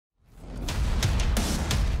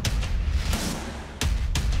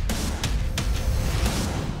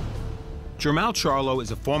Jermall Charlo is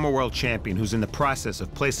a former world champion who's in the process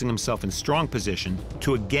of placing himself in strong position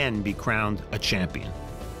to again be crowned a champion.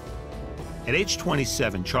 At age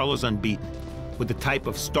 27, Charlo's unbeaten, with the type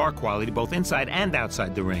of star quality both inside and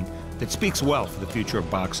outside the ring that speaks well for the future of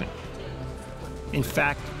boxing. In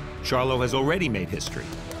fact, Charlo has already made history.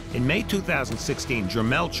 In May 2016,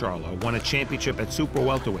 Jermall Charlo won a championship at super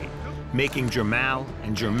welterweight, making Jermall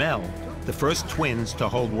and Jermell the first twins to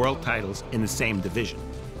hold world titles in the same division.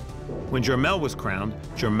 When Jermall was crowned,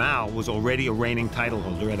 Jermall was already a reigning title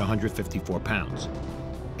holder at 154 pounds.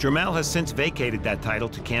 Jermall has since vacated that title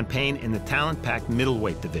to campaign in the talent-packed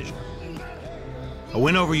middleweight division. A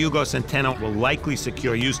win over Hugo Centeno will likely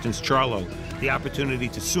secure Houston's Charlo the opportunity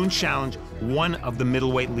to soon challenge one of the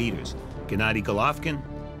middleweight leaders, Gennady Golovkin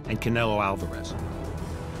and Canelo Alvarez.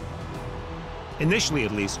 Initially,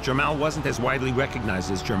 at least, Jermall wasn't as widely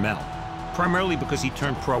recognized as Jermell, primarily because he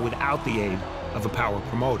turned pro without the aid of a power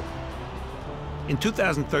promoter. In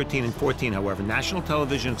 2013 and 14, however, national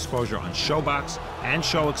television exposure on SHOBOX and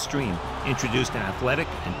Show Extreme introduced an athletic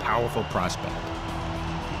and powerful prospect.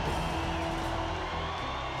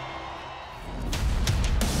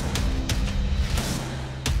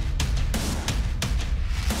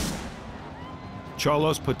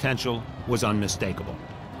 Charlo's potential was unmistakable.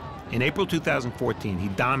 In April 2014, he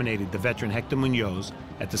dominated the veteran Hector Munoz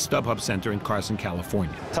at the StubHub Center in Carson,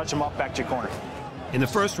 California. Touch him off, back to your corner. In the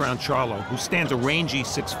first round, Charlo, who stands a rangy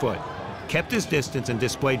 6 foot, kept his distance and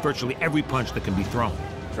displayed virtually every punch that can be thrown.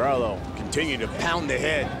 Charlo continued to pound the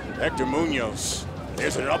head. Hector Munoz,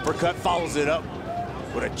 there's an uppercut, follows it up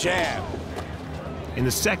with a jab. In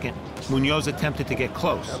the second, Munoz attempted to get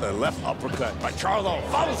close. Another left uppercut by Charlo,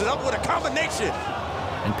 follows it up with a combination.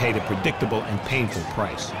 And paid a predictable and painful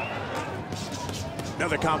price.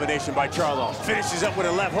 Another combination by Charlo, finishes up with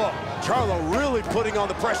a left hook. Charlo really putting on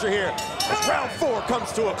the pressure here as round 4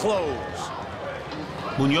 comes to a close.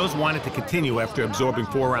 Munoz wanted to continue after absorbing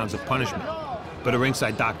 4 rounds of punishment, but a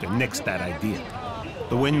ringside doctor nixed that idea.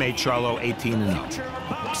 The win made Charlo 18-0.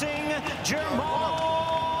 Boxing,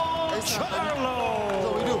 Jermall Charlo. That's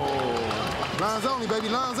what we do. Lines only, baby,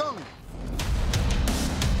 lines only.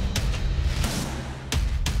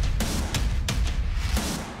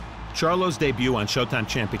 Charlo's debut on SHOWTIME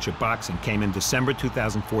Championship Boxing came in December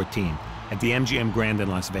 2014 at the MGM Grand in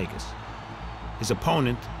Las Vegas. His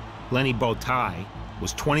opponent, Lenny Bowtie,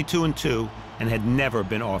 was 22-2 and had never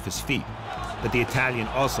been off his feet. But the Italian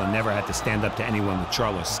also never had to stand up to anyone with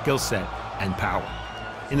Charlo's skill set and power.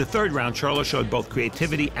 In the third round, Charlo showed both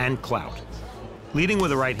creativity and clout. Leading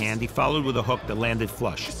with a right hand, he followed with a hook that landed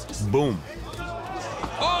flush. Boom.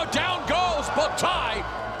 Oh, down goes Bowtie!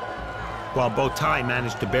 While Bowtie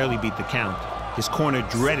managed to barely beat the count, his corner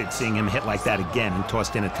dreaded seeing him hit like that again and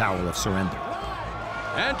tossed in a towel of surrender.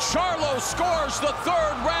 And Charlo scores the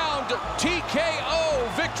third round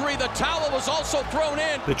TKO victory. The towel was also thrown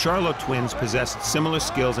in. The Charlo twins possessed similar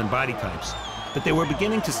skills and body types, but they were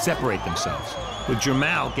beginning to separate themselves, with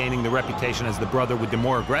Jermall gaining the reputation as the brother with the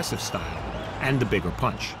more aggressive style and the bigger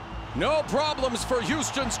punch. No problems for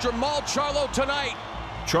Houston's Jermall Charlo tonight.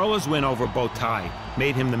 Charlo's win over Bowtie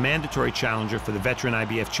made him the mandatory challenger for the veteran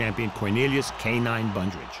IBF champion Cornelius K9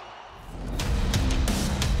 Bundridge.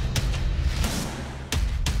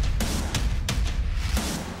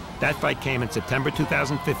 That fight came in September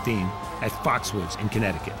 2015 at Foxwoods in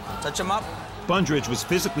Connecticut. Touch him up. Bundridge was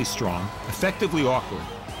physically strong, effectively awkward,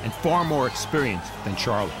 and far more experienced than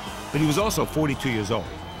Charlo. But he was also 42 years old,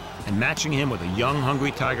 and matching him with a young,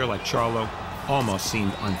 hungry tiger like Charlo almost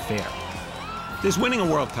seemed unfair. There's winning a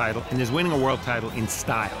world title, and there's winning a world title in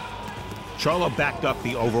style. Charlo backed up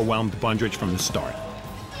the overwhelmed Bundridge from the start.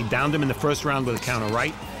 He downed him in the first round with a counter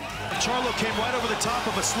right. Charlo came right over the top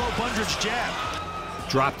of a slow Bundridge jab.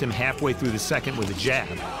 Dropped him halfway through the second with a jab.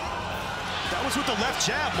 That was with the left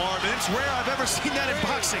jab, Marvin. It's rare I've ever seen that in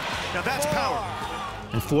boxing. Now that's power.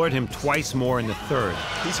 And floored him twice more in the third.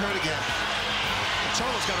 He's hurt again.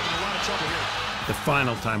 Charlo's got him in a lot of trouble here. The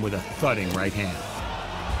final time with a thudding right hand.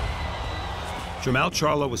 Jermall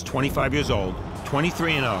Charlo was 25 years old,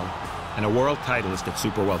 23-0, and a world titleist at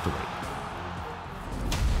super welterweight.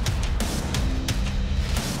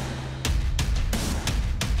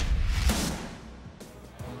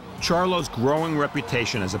 Charlo's growing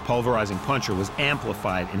reputation as a pulverizing puncher was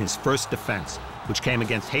amplified in his first defense, which came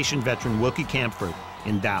against Haitian veteran Wilkie Camford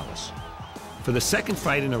in Dallas. For the second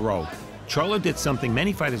fight in a row, Charlo did something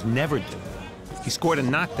many fighters never do. He scored a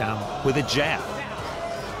knockdown with a jab.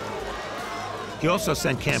 He also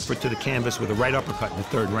sent Camford to the canvas with a right uppercut in the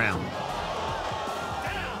third round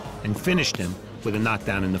and finished him with a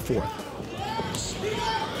knockdown in the fourth.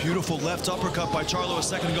 Beautiful left uppercut by Charlo a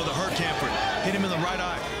second ago that hurt Camford. Hit him in the right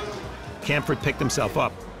eye. Camford picked himself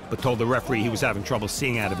up, but told the referee he was having trouble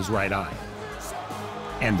seeing out of his right eye.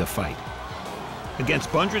 End of fight. Against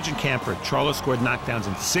Bundridge and Camford, Charlo scored knockdowns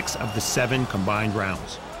in 6 of the 7 combined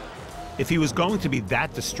rounds. If he was going to be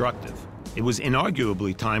that destructive, it was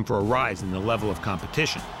inarguably time for a rise in the level of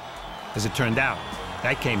competition. As it turned out,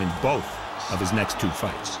 that came in both of his next 2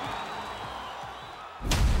 fights.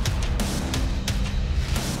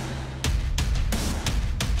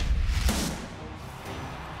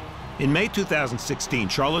 In May 2016,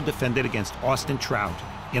 Charlo defended against Austin Trout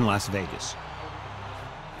in Las Vegas.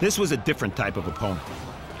 This was a different type of opponent.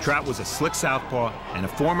 Trout was a slick southpaw and a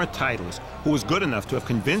former titleist who was good enough to have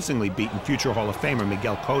convincingly beaten future Hall of Famer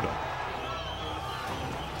Miguel Cotto.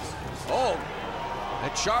 Oh,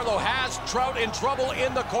 and Charlo has Trout in trouble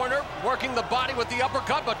in the corner, working the body with the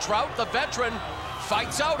uppercut, but Trout, the veteran,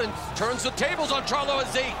 fights out and turns the tables on Charlo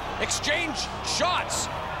as they exchange shots.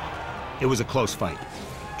 It was a close fight.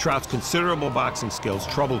 Trout's considerable boxing skills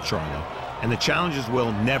troubled Charlo, and the challenger's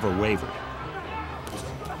will never wavered.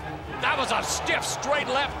 That was a stiff straight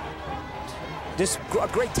left. This a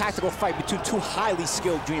great tactical fight between 2 highly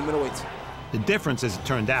skilled junior middleweights. The difference, as it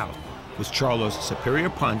turned out, was Charlo's superior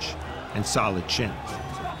punch and solid chin.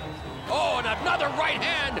 Oh, and another right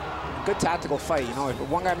hand. Good tactical fight, you know. If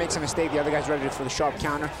one guy makes a mistake, the other guy's ready for the sharp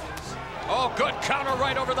counter. Oh, good counter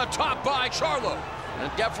right over the top by Charlo.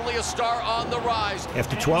 And definitely a star on the rise.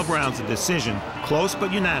 After 12 rounds, the decision, close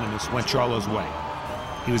but unanimous, went Charlo's way.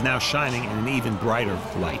 He was now shining in an even brighter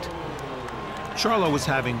light. Charlo was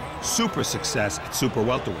having super success at super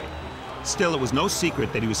welterweight. Still, it was no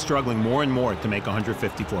secret that he was struggling more and more to make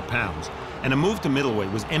 154 pounds, and a move to middleweight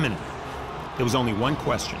was imminent. There was only one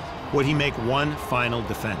question: would he make one final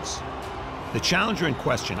defense? The challenger in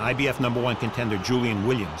question, IBF #1 contender Julian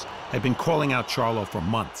Williams, had been calling out Charlo for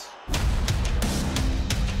months.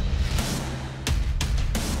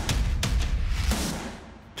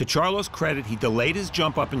 To Charlo's credit, he delayed his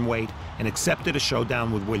jump up in weight and accepted a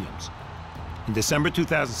showdown with Williams. In December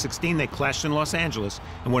 2016, they clashed in Los Angeles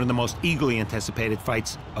in one of the most eagerly anticipated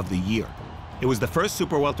fights of the year. It was the first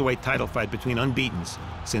super welterweight title fight between unbeatens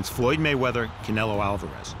since Floyd Mayweather, Canelo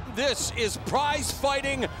Alvarez. This is prize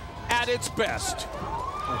fighting at its best.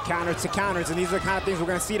 Counters to counters, and these are the kind of things we're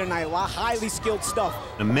going to see tonight. A lot of highly skilled stuff.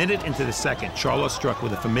 A minute into the second, Charlo struck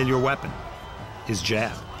with a familiar weapon, his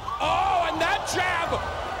jab. Oh, and that jab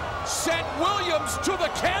sent Williams to the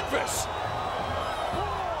canvas.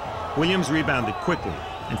 Williams rebounded quickly,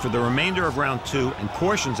 and for the remainder of round 2 and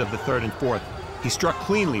portions of the 3rd and 4th, he struck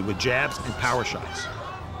cleanly with jabs and power shots.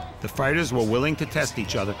 The fighters were willing to test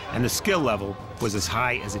each other, and the skill level was as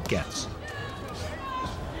high as it gets.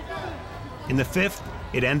 In the 5th,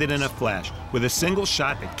 it ended in a flash with a single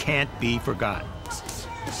shot that can't be forgotten.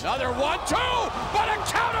 Another 1-2, but a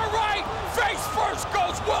counter right. Face first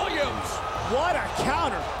goes Williams. What a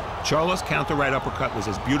counter. Charlo's counter right uppercut was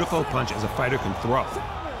as beautiful a punch as a fighter can throw.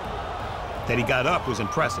 That he got up was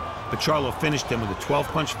impressive, but Charlo finished him with a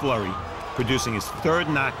 12-punch flurry, producing his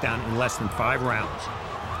 3rd knockdown in less than 5 rounds.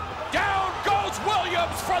 Down goes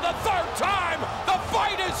Williams for the 3rd time. The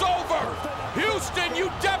fight is over. Houston,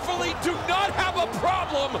 you definitely do not have a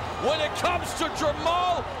problem when it comes to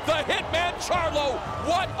Jermall, the Hitman Charlo.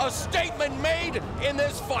 What a statement made in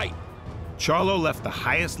this fight. Charlo left the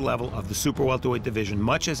highest level of the super welterweight division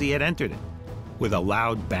much as he had entered it, with a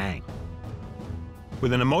loud bang.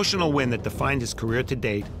 With an emotional win that defined his career to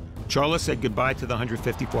date, Charlo said goodbye to the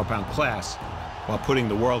 154-pound class while putting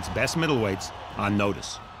the world's best middleweights on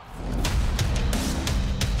notice.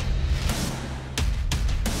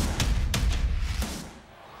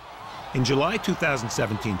 In July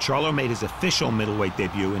 2017, Charlo made his official middleweight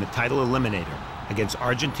debut in a title eliminator against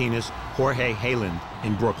Argentina's Jorge Hayland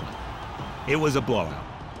in Brooklyn. It was a blowout.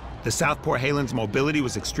 The southpaw Hayland's mobility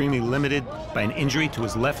was extremely limited by an injury to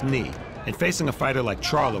his left knee, and facing a fighter like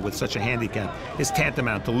Charlo with such a handicap is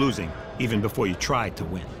tantamount to losing even before you tried to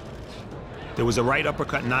win. There was a right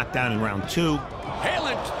uppercut knockdown in round 2.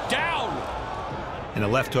 Hayland down. And a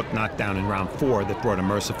left hook knockdown in round 4 that brought a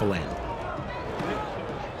merciful end.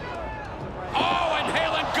 Oh, and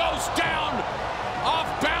Hayland goes down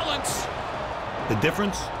off balance. The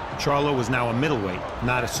difference? Charlo was now a middleweight,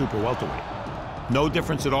 not a super welterweight. No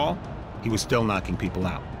difference at all, he was still knocking people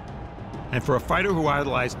out. And for a fighter who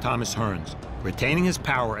idolized Thomas Hearns, retaining his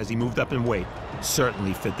power as he moved up in weight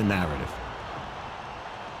certainly fit the narrative.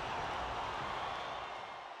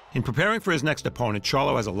 In preparing for his next opponent,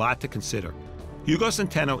 Charlo has a lot to consider. Hugo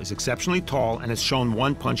Centeno is exceptionally tall and has shown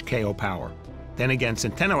one-punch KO power. Then again,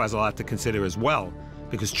 Centeno has a lot to consider as well,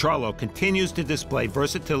 because Charlo continues to display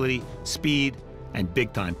versatility, speed, and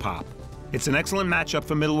big-time pop. It's an excellent matchup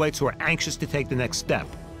for middleweights who are anxious to take the next step,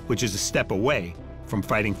 which is a step away from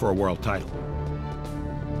fighting for a world title.